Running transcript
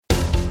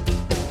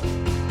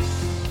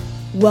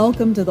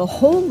Welcome to the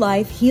Whole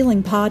Life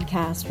Healing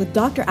Podcast with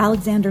Dr.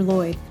 Alexander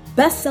Lloyd,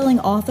 best-selling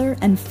author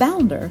and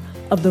founder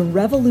of the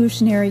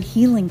revolutionary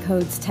Healing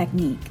Codes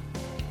technique.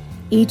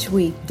 Each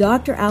week,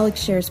 Dr.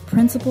 Alex shares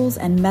principles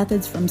and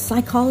methods from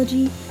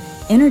psychology,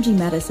 energy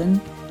medicine,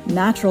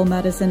 natural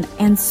medicine,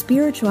 and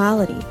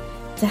spirituality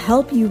to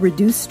help you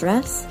reduce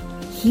stress,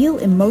 heal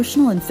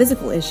emotional and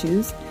physical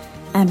issues,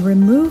 and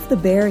remove the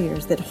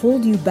barriers that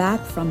hold you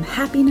back from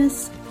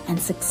happiness and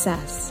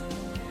success.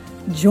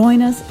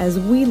 Join us as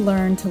we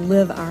learn to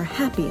live our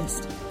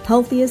happiest,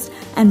 healthiest,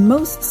 and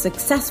most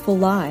successful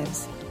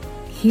lives.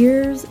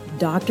 Here's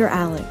Dr.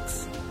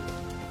 Alex.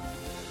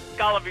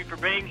 Thank all of you for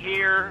being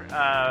here.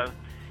 I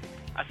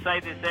say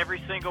this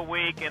every single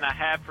week, and I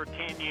have for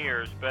 10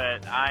 years,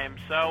 but I am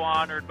so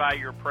honored by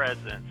your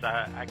presence.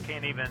 I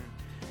can't even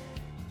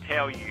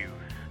tell you.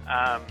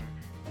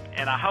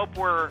 And I hope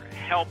we're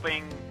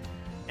helping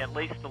at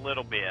least a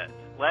little bit.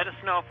 Let us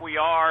know if we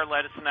are.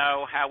 Let us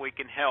know how we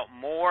can help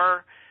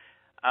more.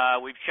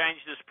 We've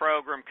changed this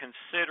program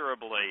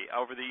considerably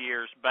over the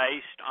years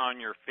based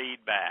on your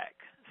feedback.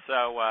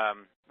 So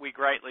we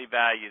greatly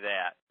value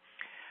that.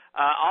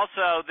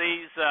 Also,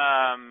 these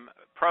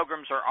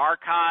programs are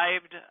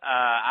archived.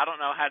 I don't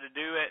know how to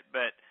do it,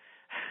 but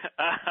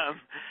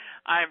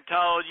I am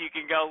told you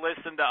can go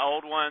listen to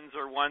old ones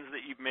or ones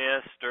that you've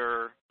missed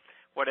or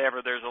whatever.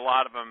 There's a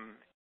lot of them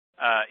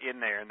in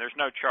there, and there's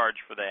no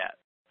charge for that.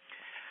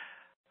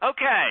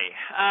 Okay,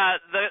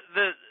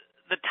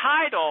 the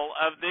title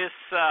of this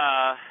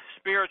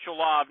spiritual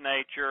law of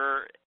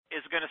nature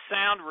is going to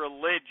sound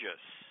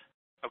religious,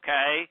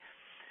 okay?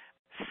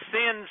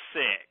 Sin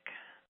sick.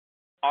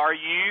 Are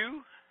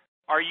you?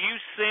 Are you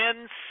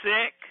sin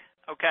sick?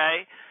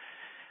 Okay?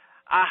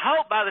 I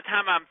hope by the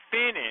time I'm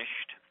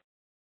finished,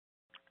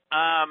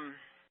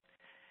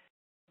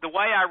 the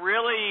way I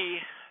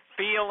really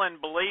feel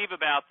and believe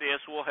about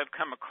this will have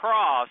come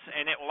across,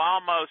 and it will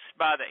almost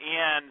by the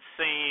end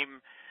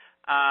seem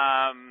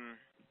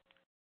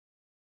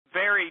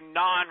very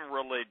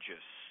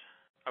non-religious,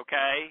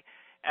 okay?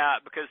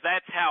 Because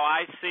that's how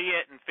I see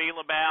it and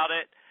feel about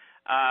it.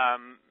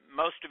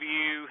 Most of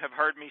you have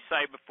heard me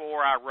say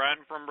before, I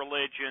run from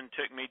religion.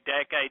 Took me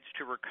decades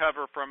to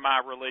recover from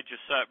my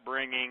religious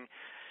upbringing.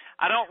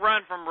 I don't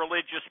run from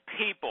religious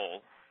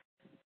people,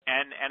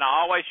 and I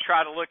always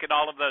try to look at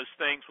all of those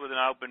things with an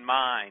open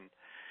mind.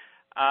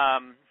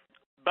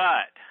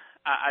 But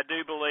I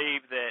do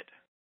believe that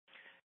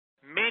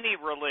many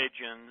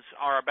religions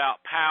are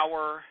about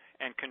power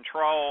and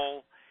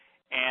control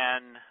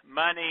and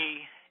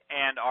money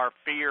and are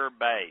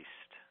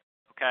fear-based,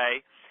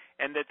 okay?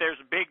 And that there's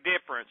a big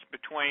difference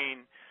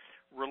between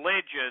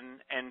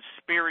religion and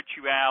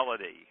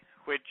spirituality,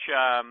 which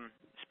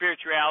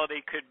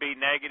spirituality could be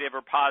negative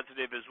or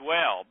positive as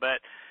well. But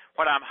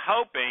what I'm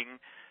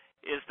hoping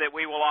is that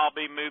we will all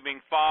be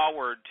moving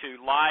forward to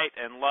light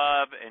and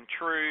love and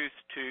truth,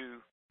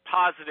 to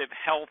positive,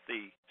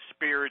 healthy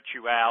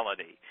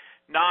spirituality,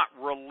 not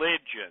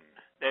religion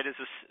that is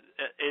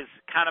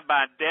kind of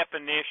by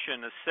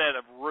definition a set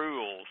of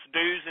rules,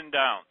 do's and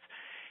don'ts.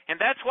 And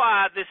that's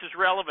why this is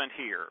relevant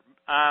here.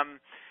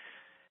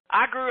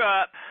 I grew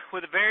up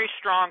with a very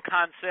strong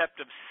concept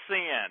of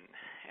sin,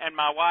 and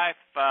my wife,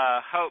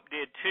 Hope,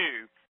 did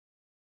too.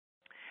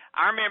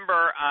 I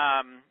remember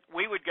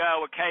we would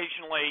go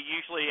occasionally,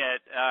 usually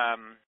at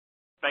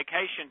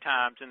vacation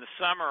times in the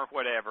summer or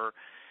whatever,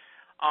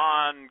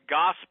 on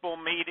gospel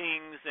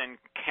meetings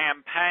and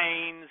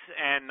campaigns,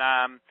 and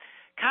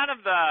kind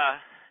of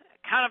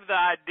the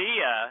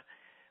idea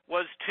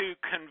was to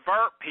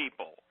convert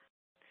people.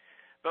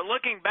 But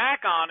looking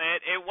back on it,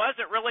 it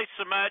wasn't really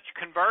so much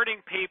converting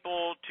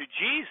people to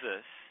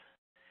Jesus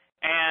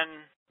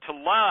and to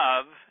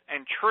love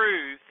and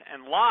truth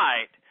and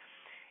light.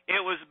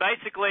 It was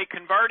basically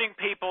converting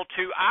people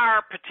to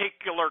our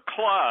particular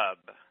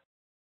club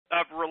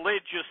of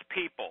religious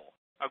people,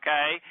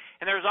 okay?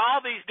 And there's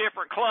all these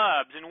different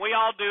clubs, and we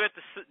all do it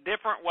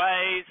different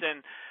ways,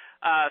 and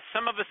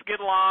some of us get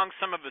along,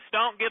 some of us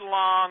don't get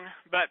along,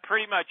 but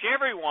pretty much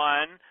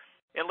everyone,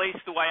 at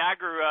least the way I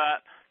grew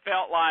up,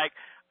 felt like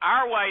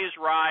our way is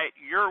right,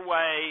 your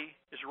way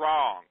is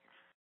wrong,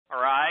 all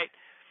right?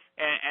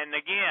 And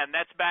again,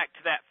 that's back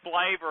to that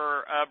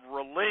flavor of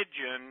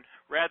religion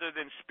rather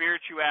than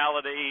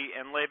spirituality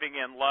and living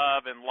in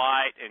love and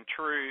light and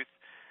truth,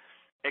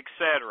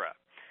 etc.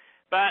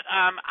 But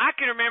I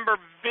can remember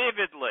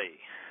vividly,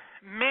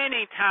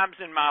 many times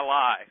in my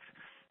life,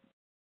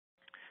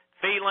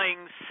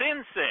 feeling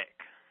sin sick,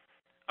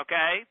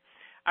 okay?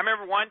 I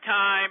remember one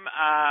time,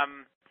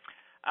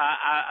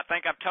 I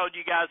think I've told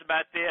you guys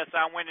about this.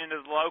 I went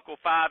into the local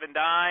Five and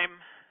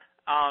Dime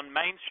on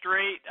Main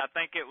Street. I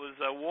think it was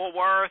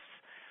Woolworths,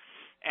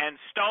 and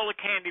stole a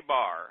candy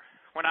bar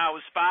when I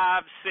was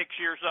 5, 6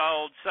 years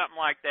old, something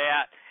like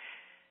that.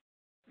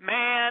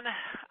 Man,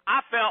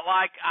 I felt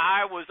like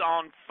I was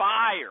on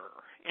fire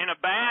in a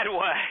bad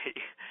way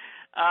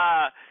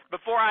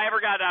before I ever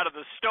got out of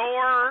the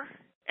store,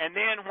 and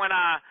then when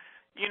I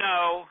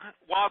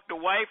walked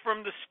away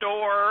from the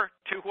store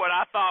to what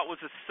I thought was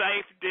a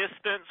safe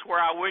distance where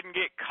I wouldn't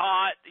get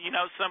caught,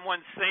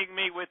 someone seeing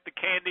me with the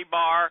candy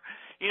bar.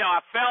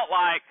 I felt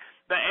like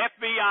the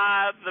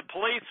FBI, the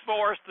police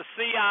force, the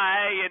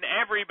CIA, and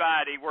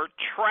everybody were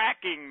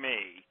tracking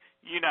me,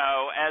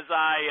 as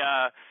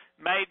I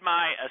made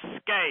my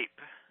escape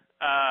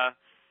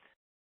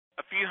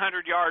a few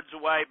hundred yards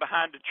away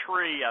behind a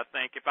tree, I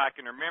think, if I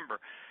can remember.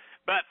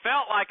 But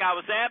felt like I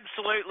was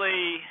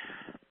absolutely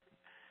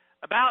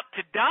about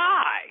to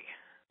die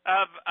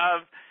of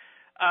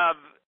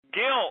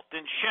guilt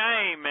and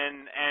shame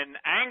and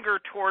anger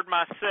toward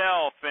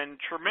myself and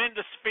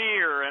tremendous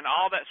fear and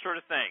all that sort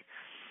of thing.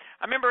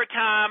 I remember a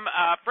time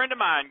a friend of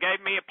mine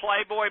gave me a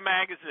Playboy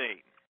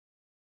magazine,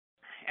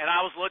 and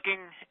I was looking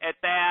at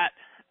that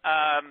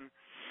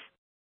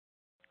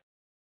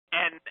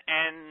and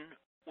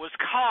was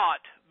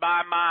caught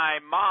by my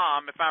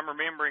mom, if I'm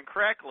remembering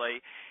correctly,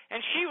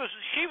 and she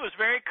was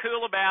very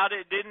cool about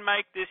it, didn't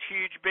make this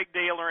huge big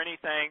deal or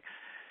anything.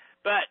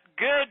 But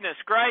goodness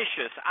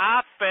gracious,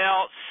 I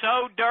felt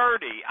so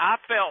dirty.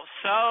 I felt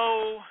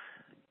so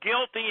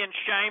guilty and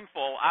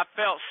shameful. I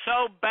felt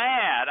so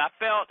bad. I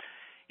felt,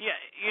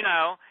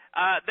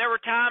 there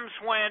were times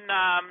when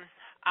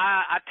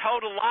I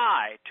told a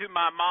lie to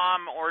my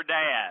mom or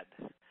dad.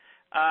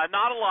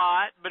 Not a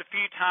lot, but a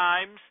few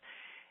times.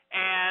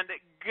 And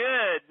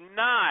good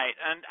night.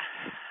 And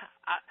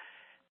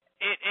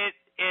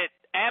it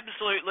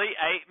absolutely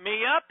ate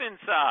me up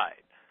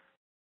inside.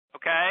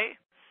 Okay?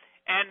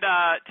 And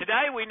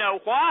today we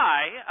know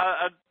why.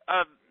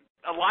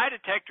 A lie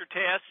detector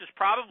test is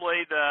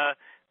probably the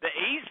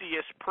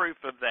easiest proof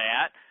of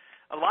that.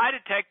 A lie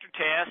detector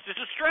test is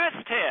a stress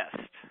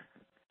test.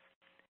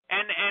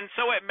 And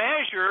so it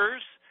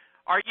measures,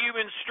 are you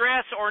in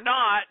stress or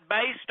not,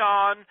 based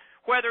on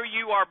whether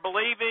you are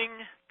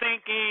believing,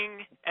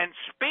 thinking, and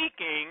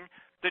speaking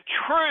the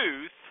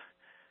truth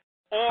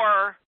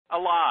or a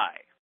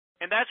lie.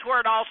 And that's where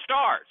it all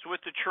starts,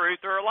 with the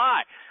truth or a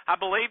lie. I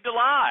believed a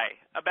lie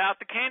about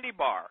the candy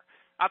bar.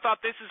 I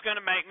thought this is going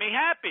to make me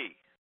happy.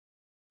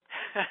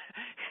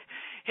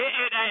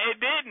 It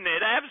didn't.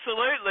 It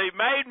absolutely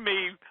made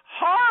me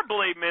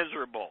horribly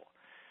miserable.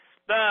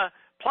 The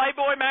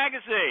Playboy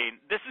magazine,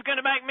 this is going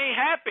to make me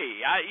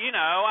happy.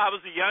 I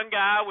was a young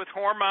guy with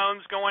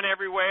hormones going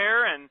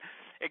everywhere and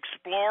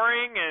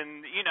exploring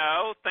and,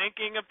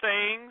 thinking of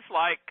things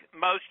like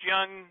most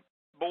young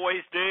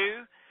boys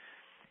do.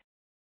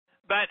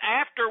 But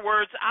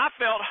afterwards, I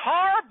felt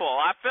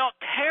horrible. I felt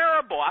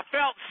terrible. I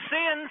felt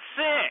sin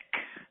sick.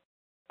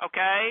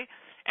 Okay?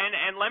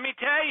 And let me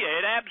tell you,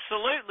 it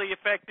absolutely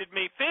affected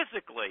me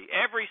physically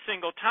every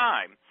single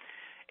time.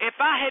 If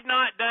I had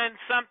not done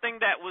something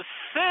that was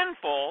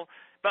sinful,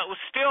 but was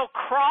still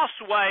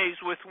crossways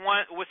with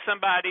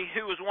somebody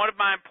who was one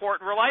of my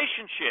important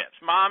relationships,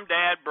 mom,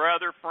 dad,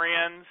 brother,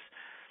 friends,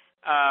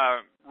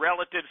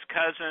 relatives,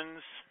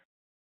 cousins,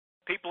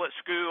 people at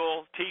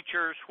school,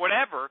 teachers,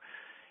 whatever,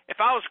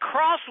 if I was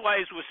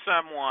crossways with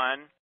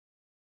someone,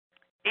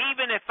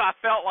 even if I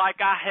felt like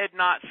I had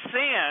not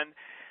sinned,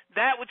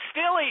 that would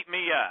still eat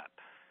me up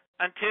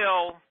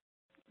until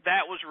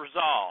that was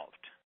resolved.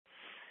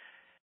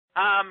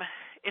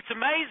 It's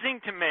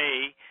amazing to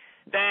me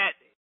that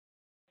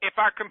if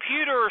our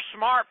computer or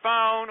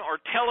smartphone or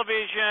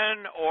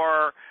television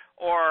or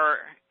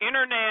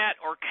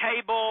internet or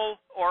cable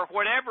or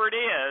whatever it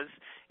is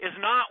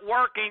not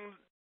working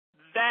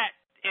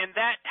in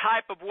that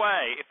type of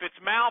way, if it's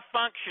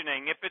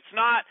malfunctioning, if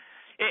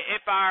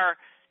our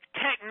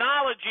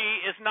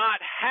technology is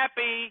not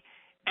happy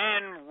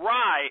and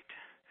right,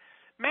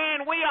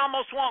 man, we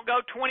almost won't go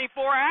 24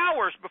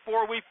 hours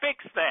before we fix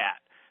that.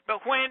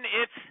 But when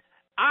it's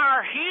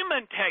our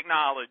human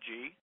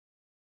technology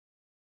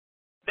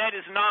that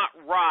is not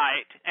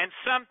right and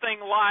something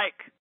like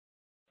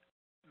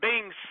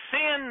being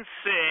sin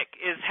sick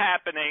is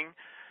happening,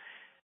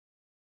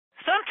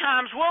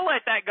 sometimes we'll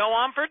let that go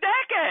on for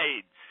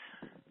decades.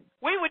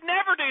 We would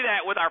never do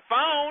that with our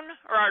phone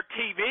or our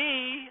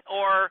TV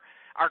or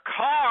our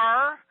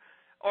car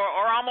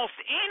or almost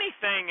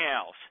anything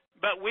else.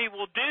 But we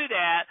will do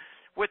that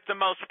with the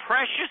most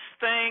precious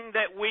thing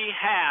that we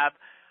have,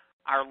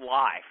 our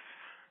life.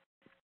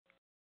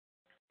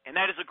 And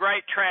that is a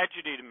great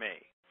tragedy to me.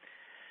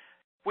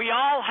 We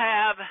all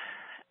have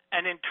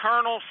an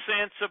internal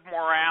sense of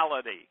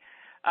morality.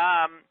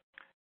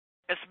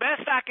 As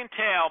best I can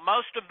tell,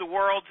 most of the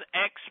world's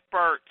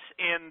experts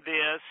in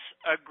this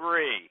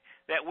agree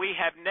that we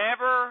have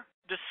never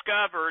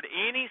discovered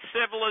any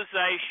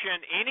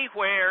civilization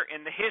anywhere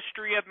in the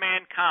history of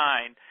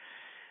mankind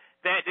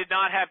that did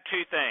not have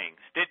two things.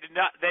 That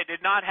did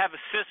not have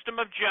a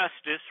system of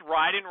justice,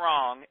 right and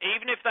wrong,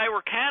 even if they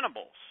were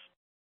cannibals,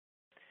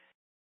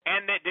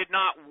 and that did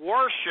not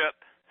worship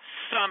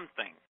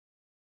something.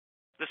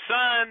 The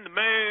sun, the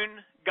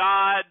moon,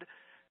 God,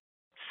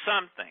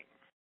 something.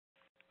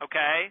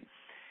 Okay?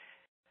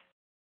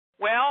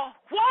 Well,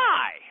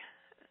 why?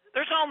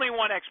 There's only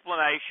one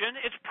explanation.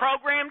 It's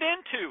programmed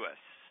into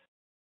us.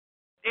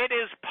 It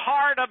is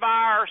part of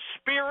our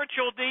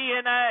spiritual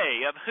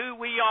DNA of who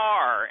we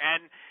are.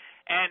 And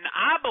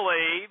I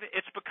believe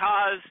it's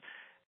because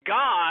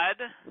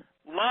God,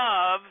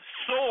 love,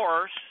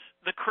 source,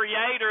 the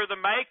creator, the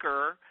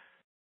maker,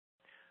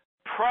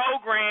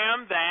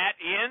 programmed that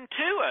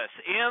into us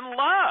in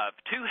love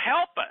to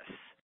help us,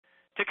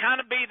 to kind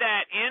of be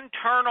that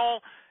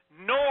internal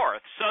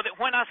north, so that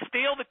when I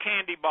steal the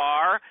candy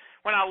bar,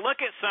 when I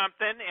look at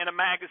something in a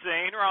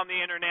magazine or on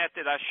the internet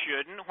that I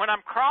shouldn't, when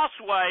I'm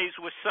crossways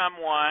with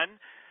someone,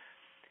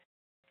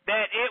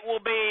 that it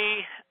will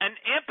be an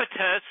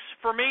impetus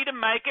for me to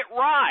make it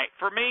right,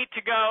 for me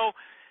to go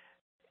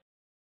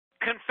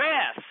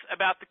confess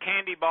about the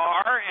candy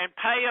bar and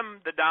pay them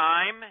the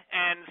dime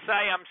and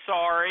say I'm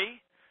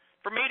sorry,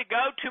 for me to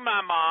go to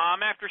my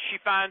mom after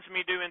she finds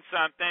me doing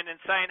something and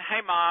saying,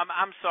 hey, Mom,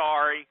 I'm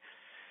sorry,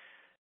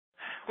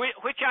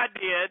 which I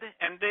did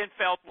and then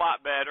felt a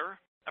lot better.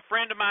 A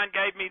friend of mine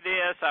gave me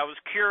this. I was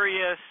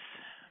curious.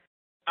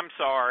 I'm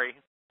sorry.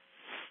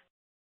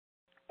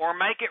 Or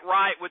make it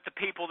right with the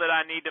people that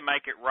I need to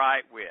make it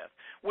right with.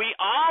 We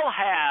all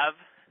have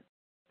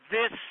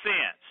this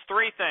sense.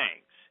 3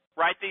 things.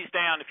 Write these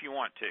down if you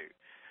want to.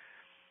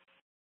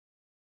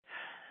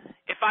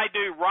 If I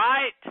do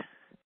right,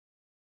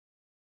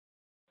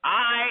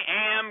 I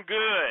am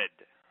good.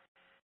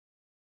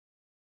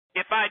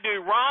 If I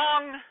do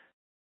wrong,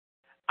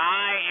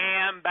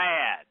 I am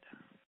bad.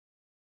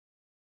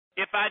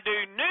 If I do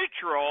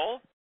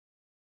neutral,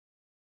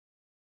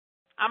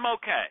 I'm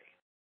okay.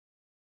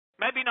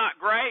 Maybe not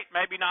great,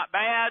 maybe not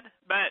bad,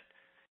 but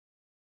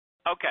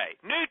okay.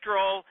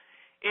 Neutral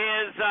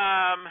is,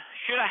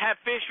 should I have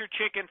fish or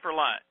chicken for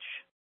lunch?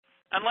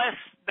 Unless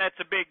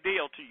that's a big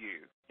deal to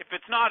you. If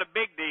it's not a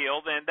big deal,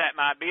 then that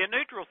might be a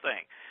neutral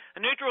thing.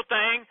 A neutral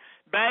thing,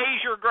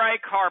 beige or gray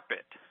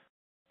carpet.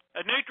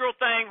 A neutral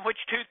thing, which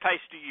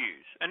toothpaste to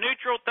use. A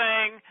neutral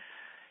thing,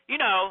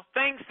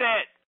 things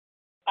that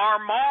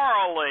are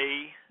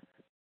morally,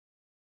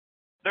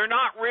 they're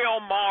not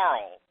real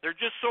moral. They're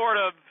just sort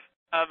of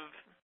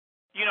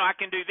I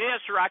can do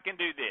this or I can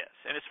do this.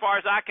 And as far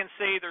as I can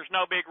see, there's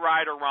no big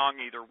right or wrong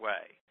either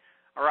way.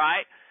 All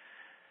right?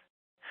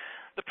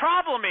 The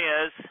problem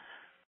is,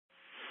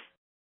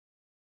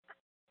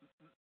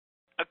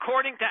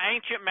 according to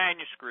ancient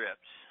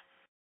manuscripts,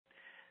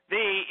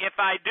 if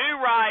I do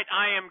right,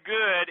 I am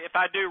good. If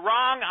I do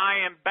wrong,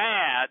 I am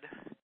bad,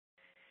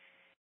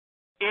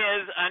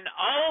 is an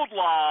old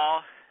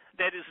law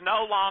that is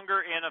no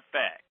longer in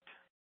effect.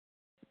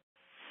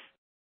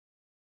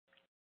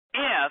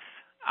 If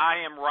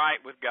I am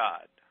right with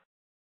God.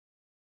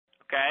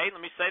 Okay, let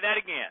me say that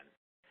again.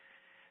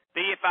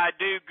 If I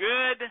do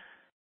good,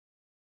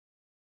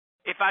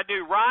 if I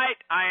do right,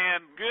 I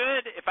am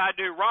good. If I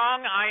do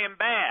wrong, I am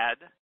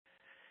bad.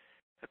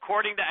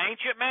 According to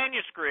ancient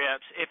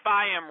manuscripts, if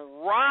I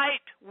am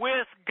right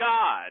with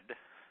God,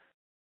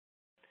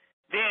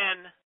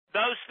 then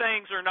those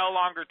things are no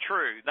longer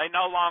true. They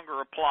no longer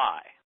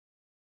apply.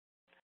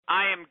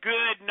 I am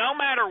good no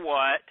matter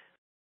what.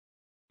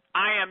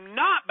 I am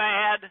not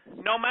bad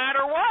no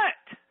matter what.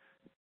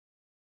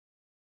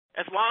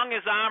 As long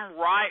as I'm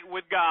right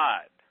with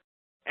God.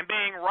 And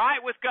being right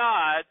with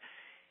God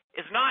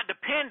is not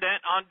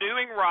dependent on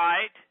doing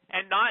right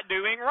and not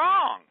doing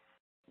wrong.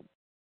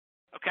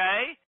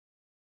 Okay?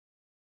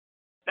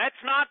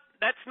 That's not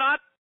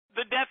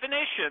the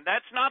definition.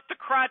 That's not the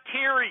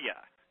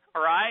criteria.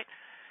 All right?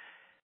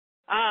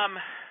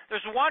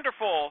 There's a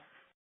wonderful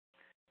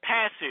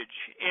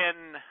passage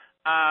in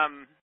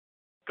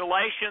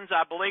Galatians,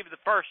 I believe the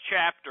first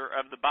chapter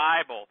of the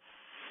Bible.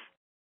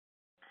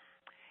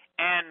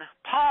 And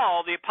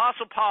Paul, the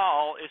Apostle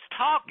Paul, is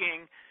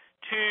talking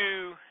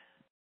to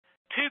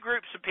 2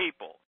 groups of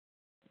people.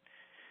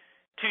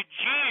 To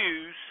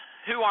Jews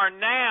who are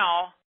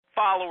now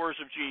followers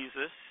of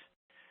Jesus,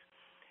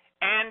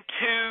 and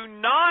to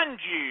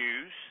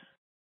non-Jews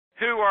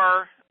who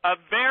are of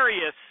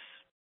various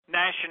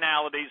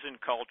nationalities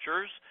and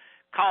cultures,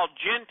 called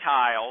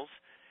Gentiles,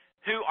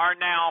 who are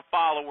now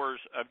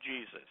followers of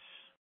Jesus.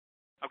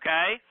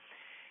 Okay?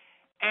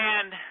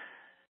 And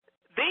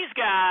these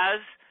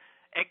guys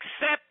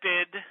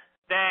accepted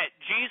that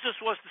Jesus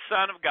was the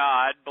Son of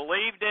God,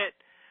 believed it,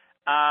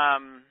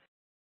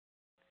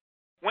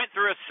 went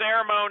through a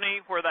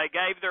ceremony where they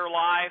gave their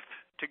life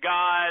to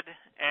God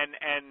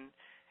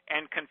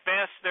and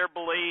confessed their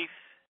belief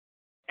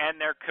and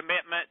their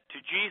commitment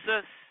to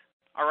Jesus.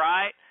 All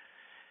right?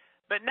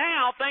 But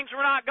now things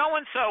were not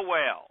going so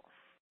well.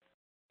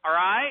 All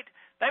right?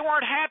 They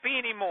weren't happy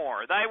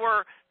anymore. They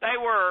weren't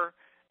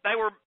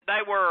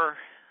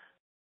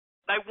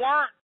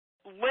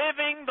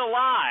living the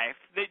life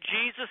that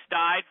Jesus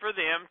died for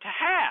them to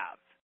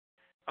have.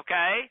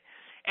 Okay?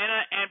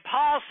 And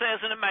Paul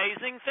says an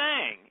amazing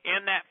thing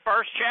in that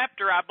first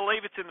chapter. I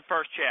believe it's in the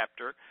first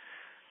chapter.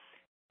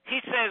 He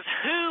says,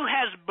 "Who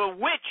has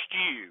bewitched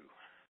you?"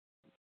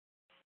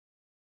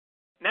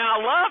 Now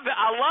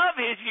I love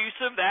his use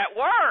of that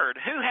word.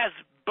 Who has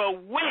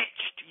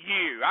bewitched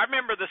you? I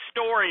remember the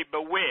story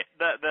Bewitched,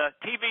 the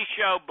TV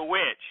show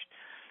Bewitched,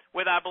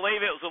 with, I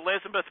believe it was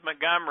Elizabeth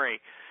Montgomery.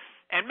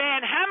 And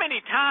man, how many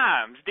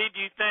times did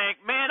you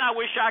think, man, I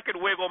wish I could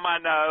wiggle my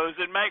nose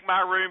and make my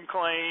room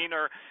clean,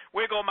 or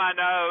wiggle my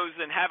nose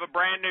and have a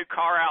brand new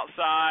car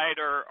outside,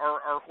 or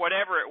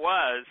whatever it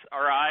was,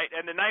 all right?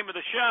 And the name of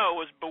the show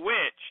was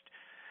Bewitched.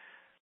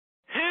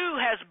 Who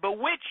has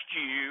bewitched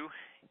you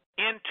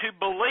into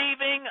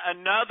believing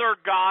another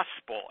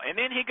gospel? And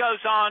then he goes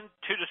on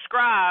to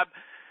describe,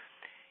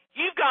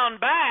 you've gone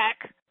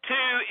back to,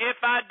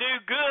 if I do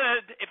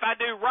good, if I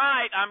do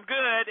right, I'm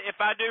good. If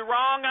I do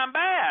wrong, I'm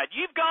bad.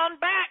 You've gone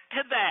back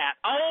to that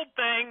old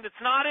thing that's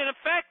not in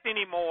effect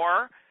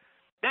anymore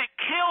that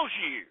kills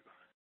you.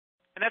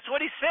 And that's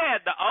what he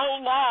said. The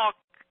old law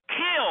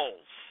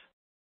kills.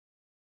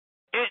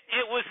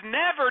 It was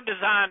never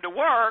designed to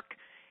work.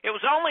 It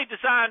was only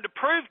designed to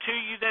prove to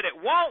you that it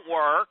won't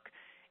work,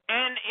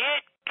 and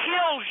it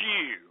kills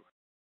you.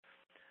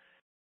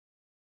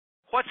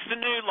 What's the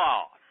new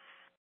law?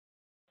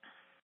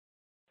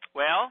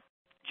 Well,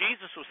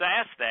 Jesus was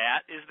asked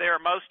that. Is there a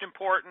most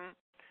important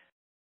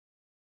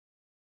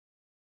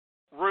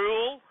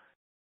rule?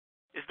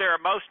 Is there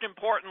a most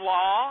important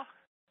law?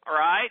 All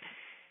right?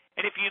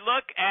 And if you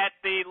look at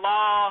the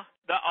law,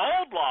 the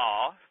old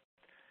law,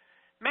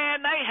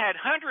 man, they had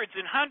hundreds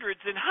and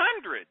hundreds and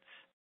hundreds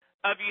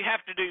of you have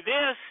to do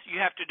this, you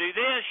have to do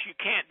this, you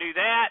can't do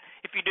that.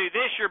 If you do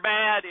this, you're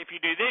bad. If you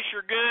do this,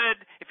 you're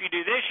good. If you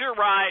do this, you're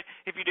right.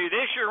 If you do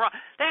this, you're wrong.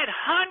 They had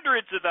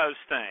hundreds of those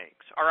things,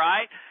 all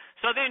right?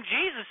 So then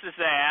Jesus is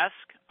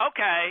asked,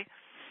 okay,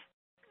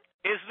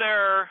 is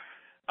there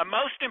a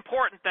most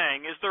important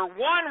thing? Is there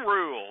one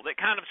rule that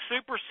kind of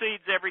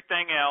supersedes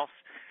everything else?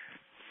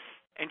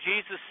 And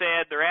Jesus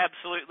said, there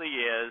absolutely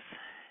is.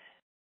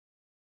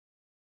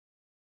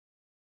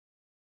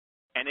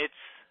 And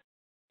it's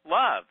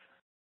love.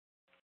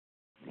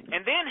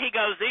 And then he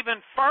goes even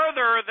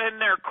further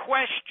than their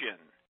question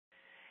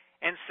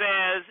and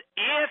says,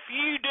 if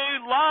you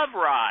do love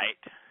right,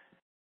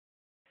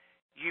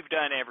 you've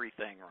done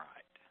everything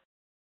right.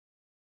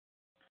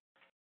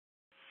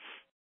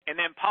 And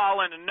then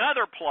Paul in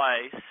another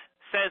place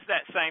says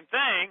that same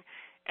thing,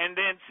 and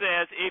then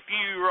says, if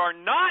you are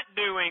not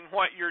doing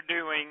what you're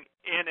doing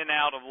in and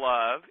out of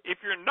love,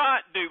 if you're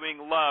not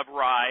doing love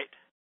right,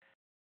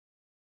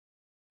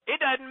 it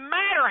doesn't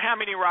matter how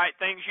many right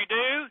things you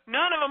do,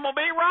 none of them will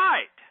be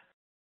right.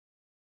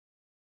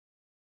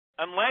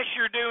 Unless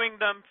you're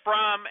doing them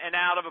from and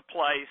out of a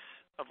place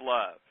of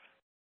love.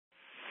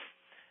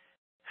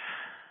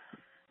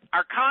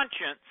 Our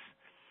conscience,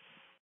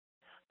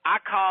 I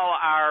call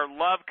our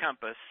love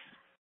compass,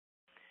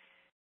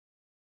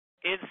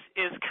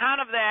 is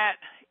kind of that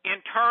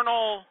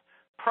internal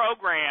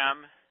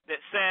program that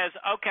says,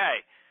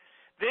 okay,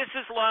 this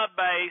is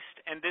love-based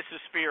and this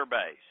is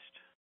fear-based.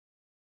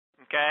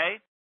 Okay?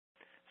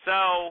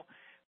 So,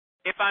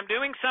 if I'm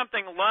doing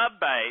something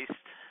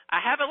love-based,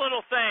 I have a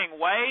little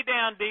thing way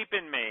down deep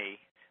in me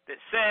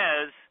that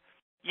says,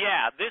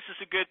 yeah, this is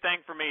a good thing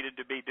for me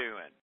to be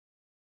doing.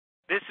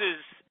 This is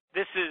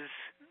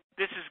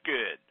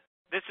good.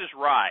 This is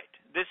right.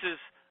 This is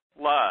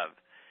love.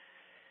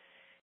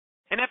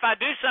 And if I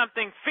do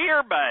something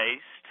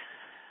fear-based,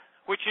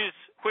 which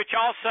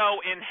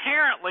also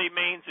inherently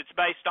means it's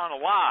based on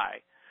a lie,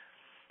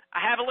 I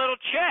have a little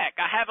check.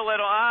 I have a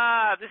little,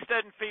 this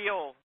doesn't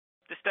feel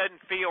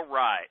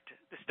right.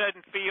 This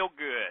doesn't feel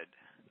good.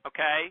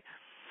 Okay?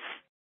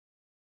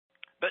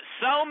 But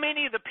so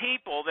many of the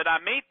people that I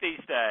meet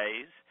these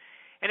days,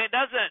 and it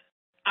doesn't,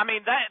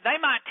 they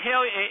might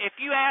tell you, if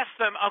you ask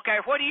them,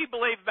 okay, what do you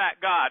believe about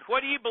God?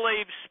 What do you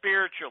believe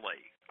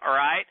spiritually? All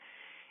right?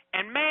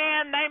 And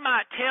man, they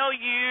might tell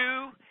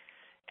you,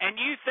 and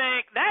you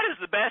think, that is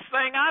the best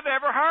thing I've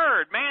ever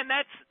heard. Man,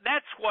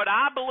 that's what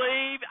I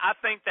believe. I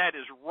think that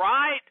is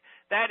right.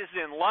 That is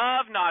in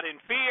love, not in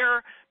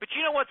fear. But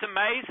you know what's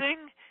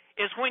amazing?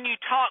 Is when you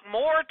talk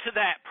more to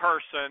that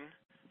person,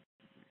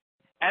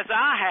 as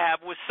I have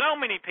with so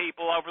many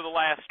people over the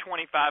last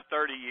 25,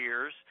 30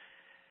 years,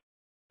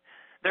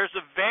 there's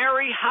a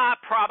very high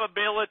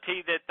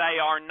probability that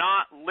they are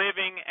not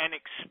living and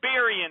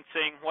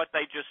experiencing what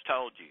they just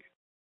told you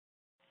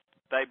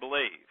they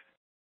believe.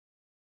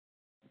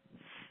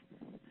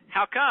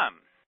 How come?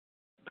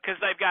 Because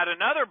they've got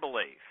another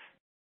belief.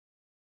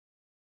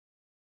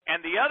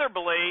 And the other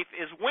belief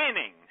is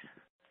winning.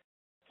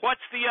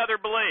 What's the other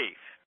belief?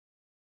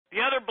 The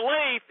other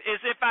belief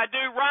is if I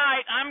do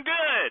right, I'm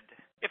good.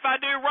 If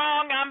I do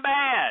wrong, I'm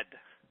bad.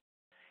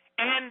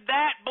 And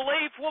that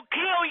belief will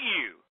kill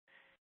you.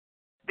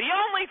 The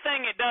only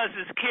thing it does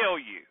is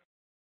kill you.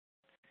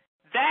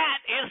 That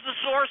is the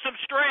source of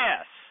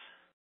stress.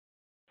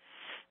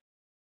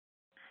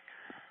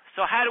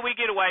 So how do we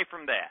get away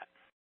from that?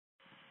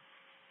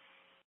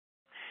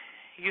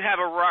 You have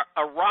a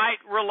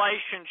right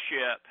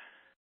relationship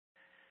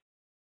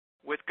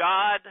with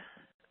God.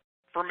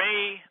 For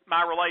me,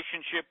 my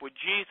relationship with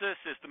Jesus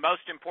is the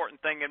most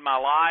important thing in my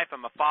life.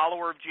 I'm a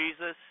follower of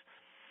Jesus.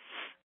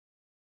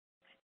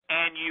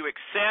 And you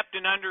accept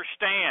and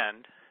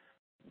understand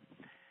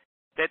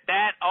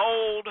that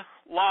old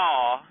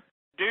law,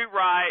 do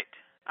right,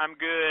 I'm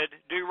good.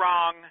 Do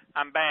wrong,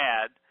 I'm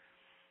bad.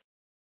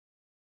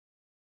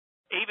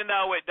 Even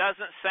though it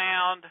doesn't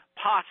sound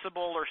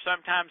possible or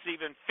sometimes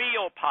even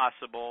feel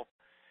possible,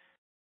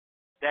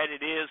 that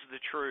it is the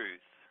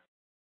truth.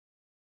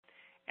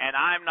 And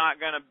I'm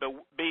not going to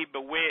be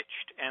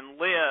bewitched and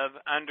live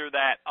under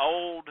that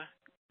old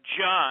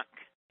junk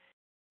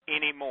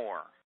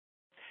anymore.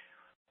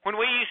 When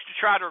we used to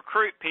try to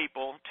recruit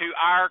people to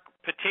our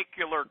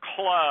particular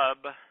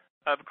club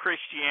of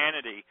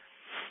Christianity,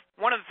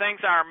 one of the things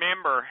I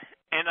remember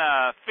in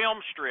a film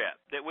strip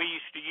that we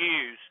used to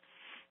use,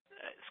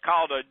 it's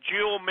called a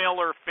Jewel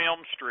Miller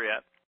film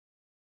strip.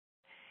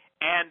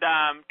 And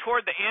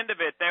toward the end of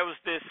it, there was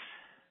this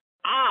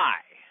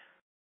eye.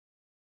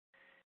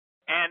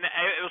 And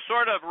it was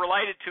sort of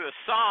related to a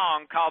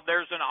song called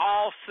There's an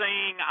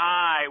All-Seeing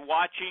Eye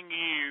Watching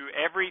You,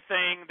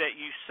 Everything That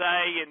You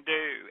Say and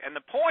Do. And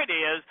the point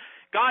is,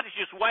 God is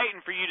just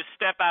waiting for you to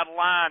step out of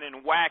line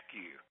and whack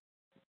you.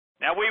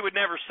 Now, we would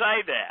never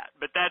say that,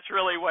 but that's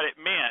really what it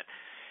meant.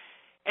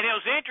 And it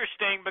was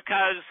interesting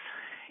because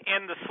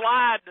in the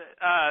slide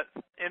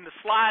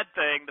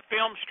thing, the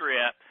film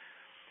strip,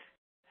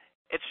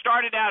 it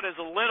started out as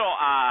a little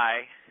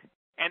eye,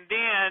 and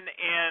then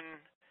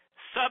in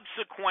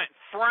subsequent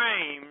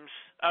frames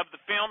of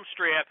the film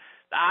strip,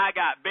 the eye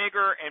got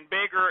bigger and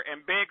bigger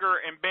and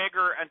bigger and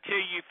bigger until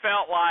you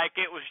felt like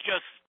it was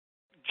just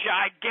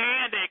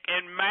gigantic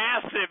and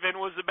massive and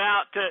was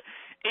about to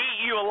eat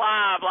you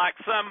alive like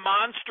some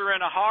monster in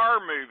a horror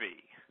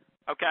movie.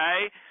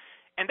 Okay?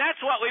 And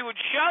that's what we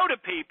would show to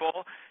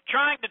people,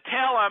 trying to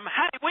tell them,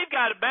 hey, we've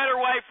got a better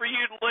way for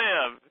you to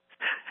live.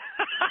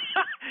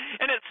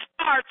 And it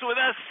starts with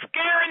us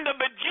scaring the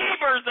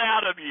bejeebers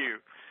out of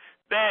you,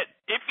 that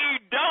if you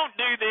don't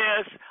do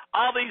this,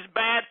 all these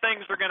bad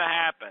things are going to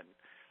happen.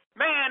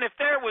 Man, if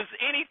there was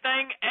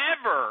anything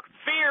ever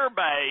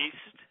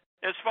fear-based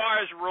as far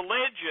as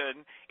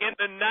religion in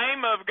the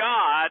name of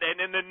God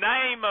and in the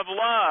name of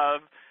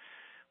love,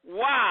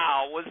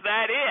 wow, was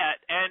that it?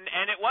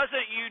 And it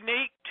wasn't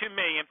unique to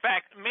me. In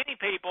fact, many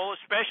people,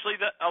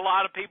 especially a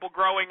lot of people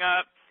growing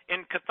up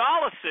in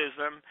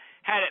Catholicism,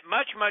 had it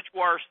much, much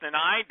worse than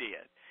I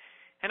did.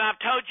 And I've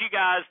told you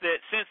guys that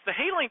since the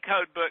Healing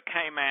Code book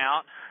came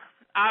out,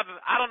 I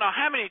don't know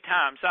how many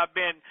times I've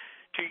been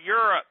to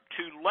Europe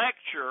to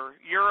lecture,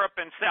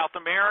 Europe and South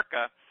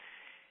America.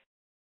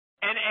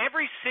 And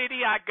every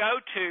city I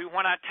go to,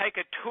 when I take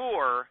a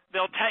tour,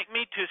 they'll take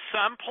me to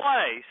some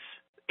place,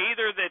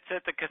 either that's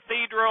at the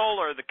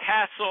cathedral or the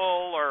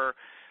castle or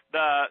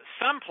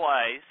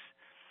someplace,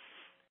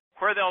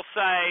 where they'll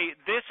say,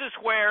 this is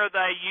where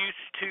they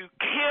used to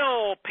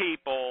kill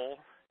people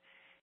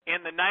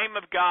in the name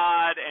of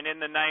God and in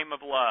the name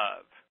of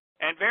love,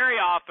 and very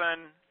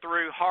often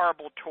through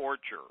horrible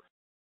torture.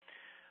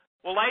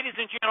 Well, ladies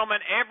and gentlemen,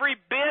 every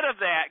bit of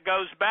that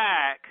goes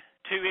back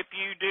to if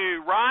you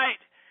do right,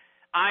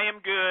 I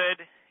am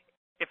good.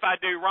 If I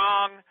do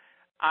wrong,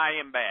 I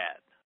am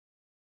bad.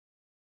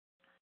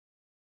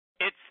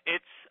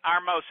 It's our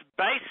most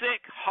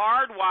basic,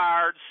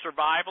 hardwired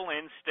survival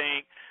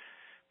instinct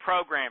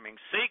programming.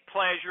 Seek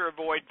pleasure,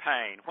 avoid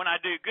pain. When I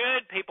do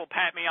good, people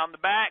pat me on the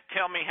back,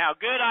 tell me how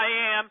good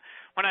I am.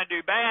 When I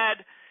do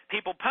bad,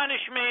 people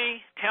punish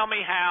me, tell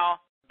me how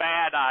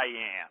bad I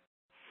am.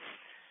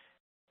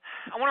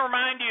 I want to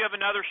remind you of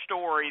another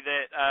story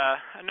that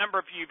a number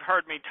of you have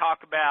heard me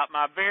talk about.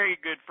 My very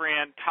good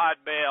friend,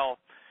 Todd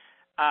Bell,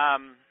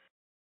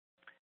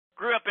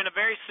 grew up in a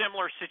very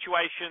similar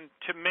situation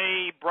to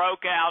me,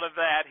 broke out of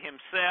that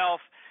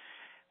himself,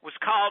 was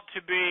called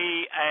to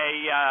be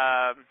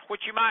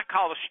what you might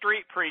call a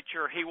street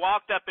preacher. He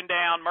walked up and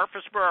down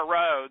Murfreesboro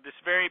Road, this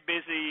very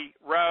busy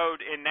road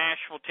in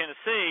Nashville,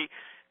 Tennessee,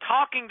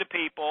 talking to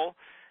people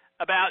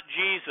about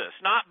Jesus,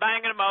 not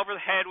banging them over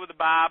the head with the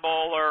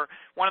Bible or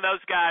one of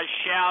those guys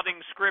shouting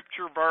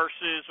scripture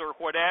verses or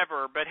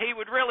whatever, but he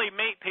would really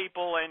meet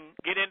people and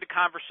get into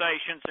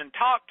conversations and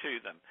talk to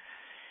them.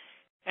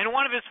 And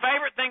one of his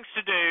favorite things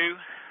to do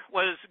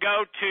was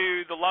go to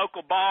the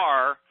local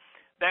bar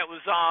that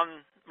was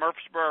on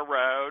Murfreesboro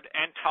Road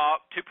and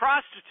talk to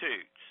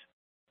prostitutes,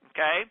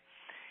 okay?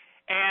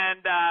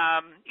 And,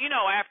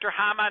 after,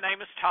 hi, my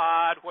name is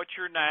Todd, what's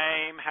your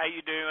name, how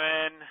you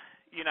doing,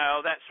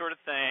 that sort of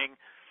thing,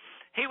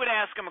 he would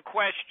ask them a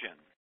question.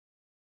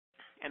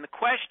 And the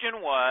question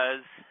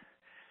was,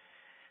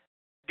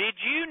 did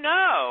you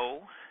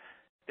know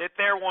that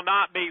there will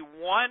not be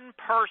one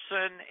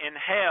person in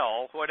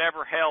hell,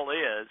 whatever hell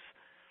is,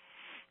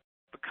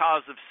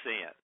 because of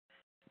sin?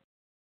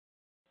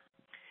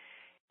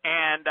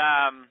 And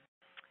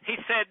he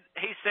said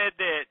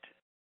that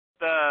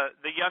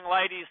the young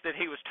ladies that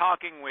he was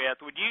talking with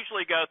would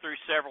usually go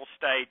through several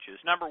stages.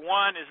 Number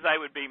one is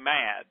they would be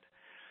mad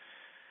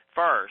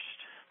first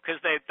because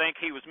they'd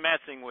think he was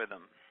messing with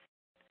them.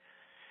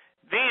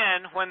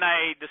 Then when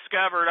they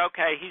discovered,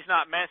 okay, he's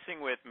not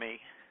messing with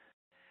me,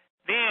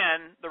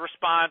 then the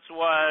response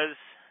was,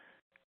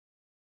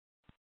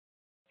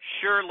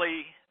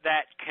 surely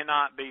that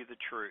cannot be the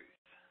truth.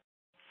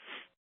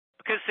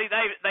 Because, see,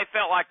 they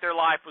felt like their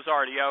life was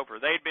already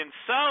over. They'd been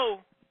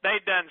so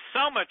they'd done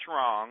so much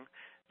wrong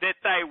that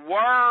they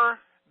were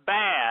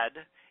bad.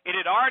 It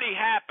had already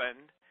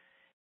happened,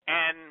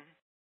 and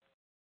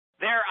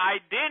their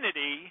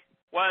identity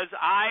was,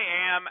 I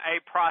am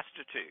a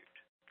prostitute.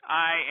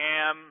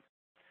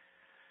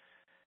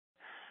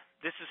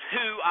 This is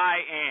who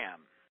I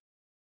am,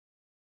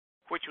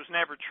 which was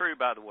never true,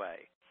 by the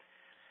way.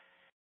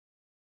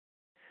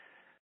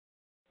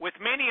 With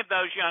many of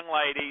those young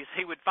ladies,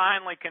 he would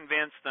finally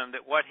convince them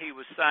that what he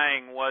was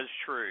saying was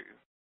true,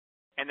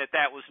 and that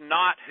that was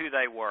not who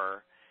they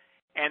were,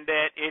 and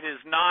that it is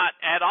not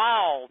at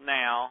all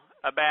now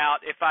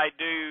about if I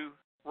do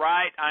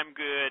right, I'm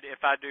good,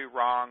 if I do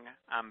wrong,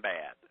 I'm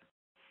bad.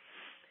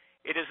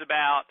 It is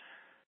about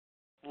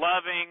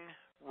loving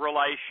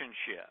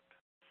relationship.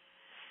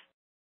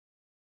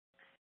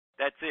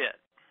 That's it.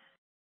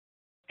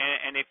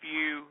 And if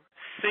you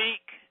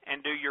seek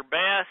and do your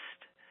best,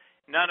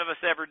 none of us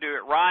ever do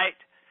it right,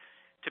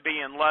 to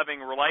be in loving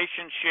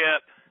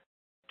relationship,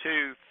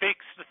 to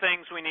fix the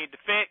things we need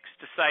to fix,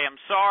 to say I'm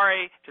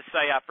sorry, to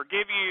say I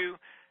forgive you,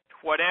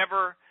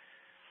 whatever.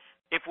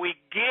 If we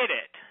get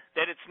it,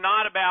 that it's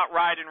not about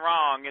right and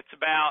wrong, it's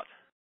about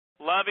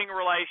loving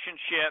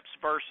relationships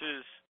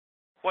versus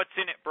what's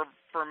in it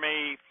for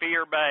me,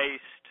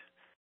 fear-based.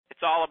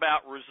 It's all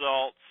about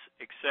results,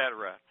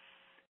 etc.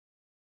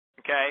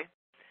 Okay?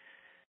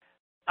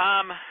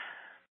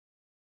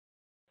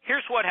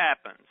 Here's what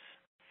happens.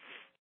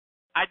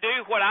 I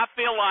do what I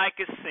feel like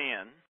is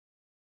sin,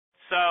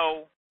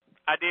 so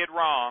I did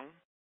wrong.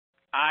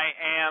 I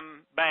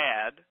am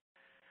bad.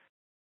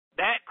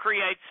 That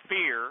creates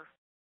fear,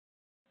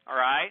 all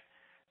right?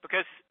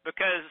 Because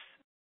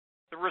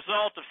the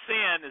result of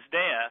sin is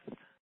death,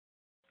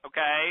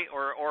 okay,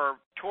 or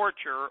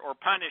torture or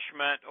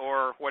punishment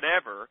or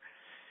whatever.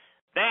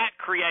 That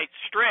creates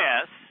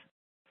stress,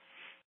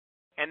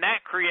 and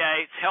that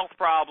creates health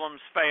problems,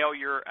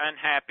 failure,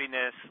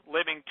 unhappiness,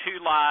 living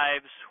two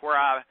lives where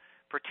I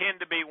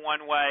pretend to be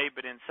one way,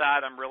 but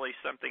inside I'm really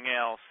something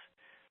else,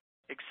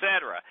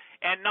 etc.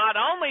 And not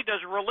only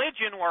does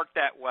religion work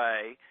that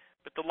way,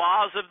 but the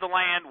laws of the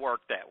land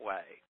work that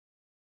way.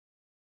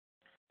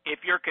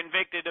 If you're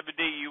convicted of a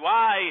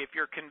DUI, if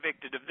you're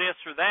convicted of this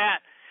or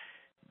that,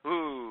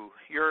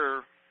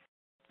 you're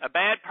a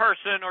bad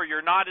person, or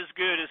you're not as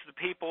good as the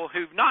people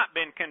who've not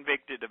been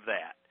convicted of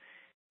that.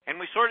 And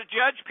we sort of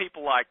judge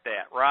people like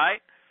that,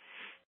 right?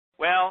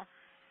 Well,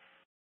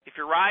 if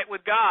you're right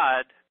with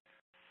God,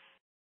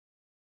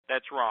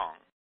 that's wrong.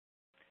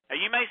 Now,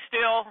 you may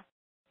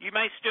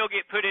still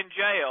get put in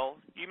jail.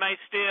 You may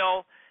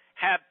still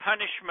have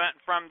punishment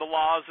from the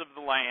laws of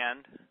the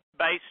land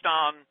based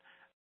on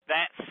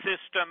that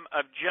system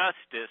of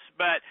justice.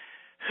 But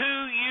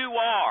who you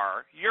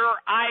are, your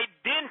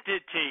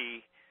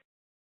identity,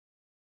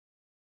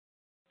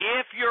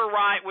 if you're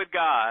right with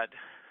God,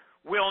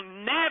 will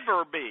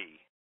never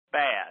be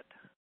bad,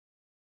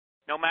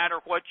 no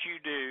matter what you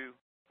do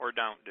or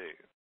don't do.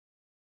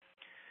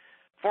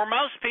 For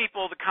most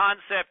people, the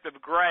concept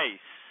of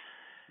grace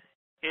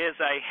is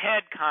a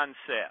head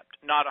concept,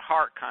 not a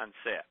heart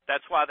concept.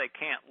 That's why they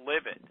can't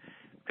live it,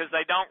 because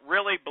they don't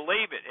really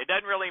believe it. It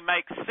doesn't really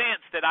make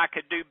sense that I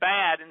could do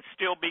bad and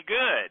still be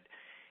good.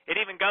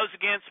 It even goes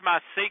against my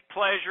seek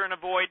pleasure and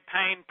avoid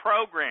pain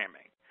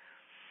programming.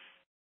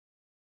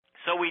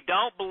 So we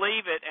don't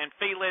believe it and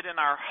feel it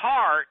in our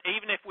heart,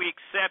 even if we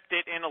accept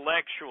it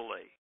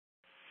intellectually.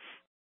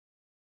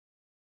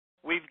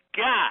 We've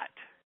got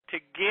to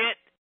get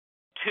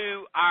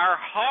to our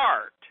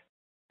heart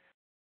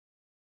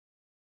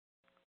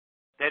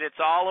that it's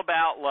all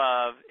about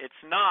love. It's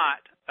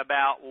not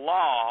about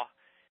law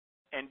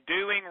and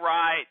doing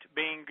right,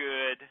 being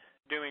good,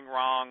 doing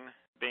wrong,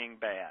 being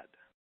bad.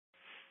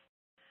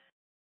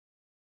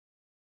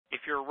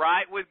 If you're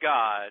right with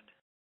God,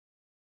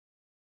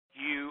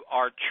 you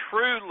are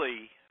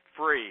truly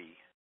free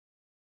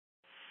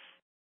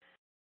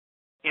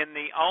in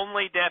the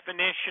only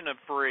definition of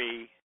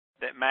free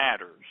that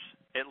matters,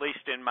 at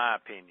least in my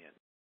opinion.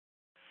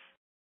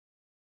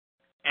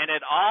 And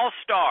it all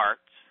starts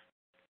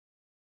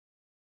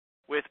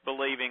with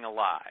believing a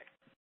lie.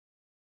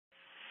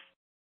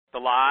 The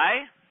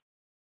lie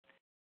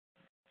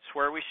is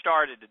where we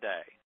started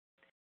today.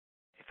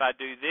 If I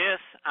do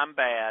this, I'm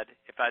bad.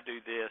 If I do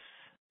this,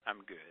 I'm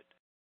good.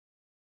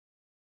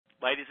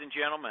 Ladies and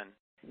gentlemen,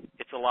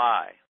 it's a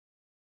lie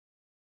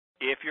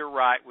if you're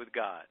right with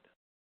God.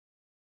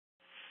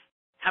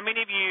 How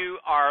many of you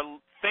are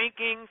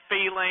thinking,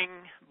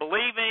 feeling,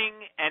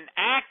 believing, and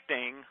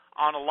acting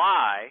on a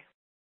lie?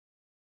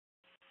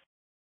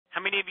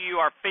 How many of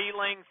you are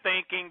feeling,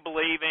 thinking,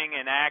 believing,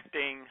 and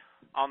acting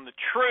on the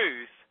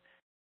truth,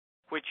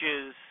 which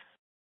is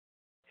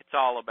it's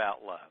all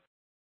about love?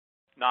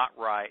 Not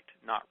right,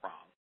 not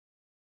wrong.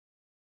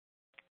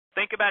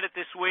 Think about it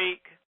this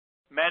week.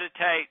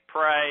 Meditate,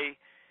 pray,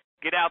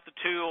 get out the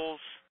tools,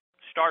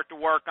 start to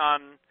work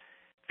on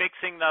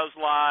fixing those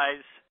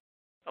lies,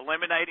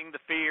 eliminating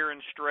the fear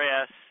and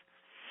stress,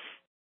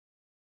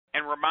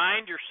 and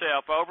remind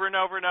yourself over and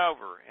over and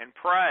over, and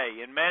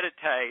pray and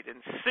meditate and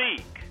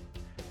seek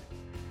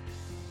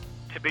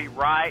to be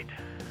right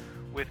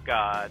with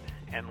God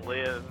and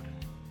live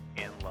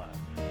in love.